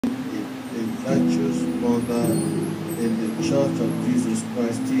righteous mother in the Church of Jesus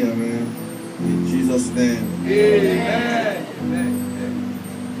Christ, TRM, in Jesus' name. Amen. Amen.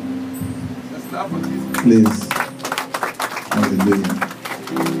 Let's clap for Jesus. Please. Hallelujah.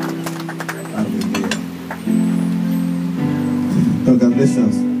 Hallelujah.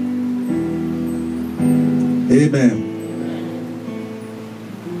 Congratulations. Amen.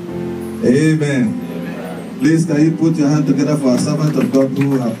 Amen. Please, can you put your hand together for our servant of God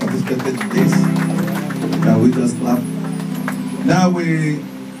who have participated in this? Can we just clap? Now the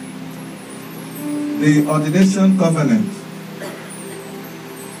ordination covenant.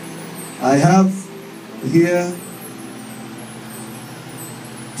 I have here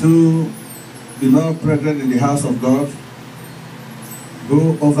two beloved brethren in the house of God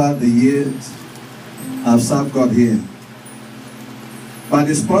who over the years have served God here. By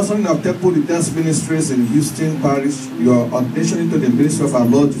the sponsoring of Temple Leaders Ministries in Houston Parish, your ordination into the ministry of our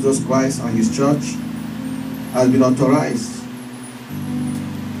Lord Jesus Christ and His church has been authorized.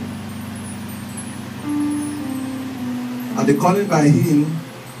 And the calling by Him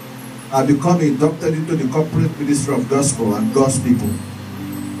have become inducted into the corporate ministry of gospel and God's people.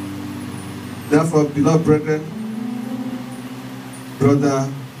 Therefore, beloved brethren,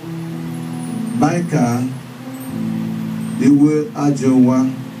 Brother Micah, Chinwe,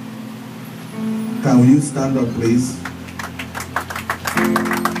 can you stand up, please?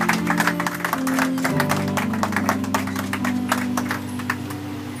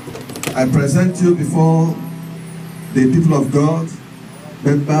 I present you before the people of God,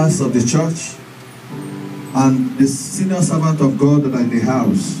 members of the church, and the senior servant of God that are in the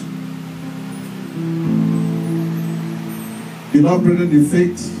house. Beloved brethren in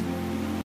faith,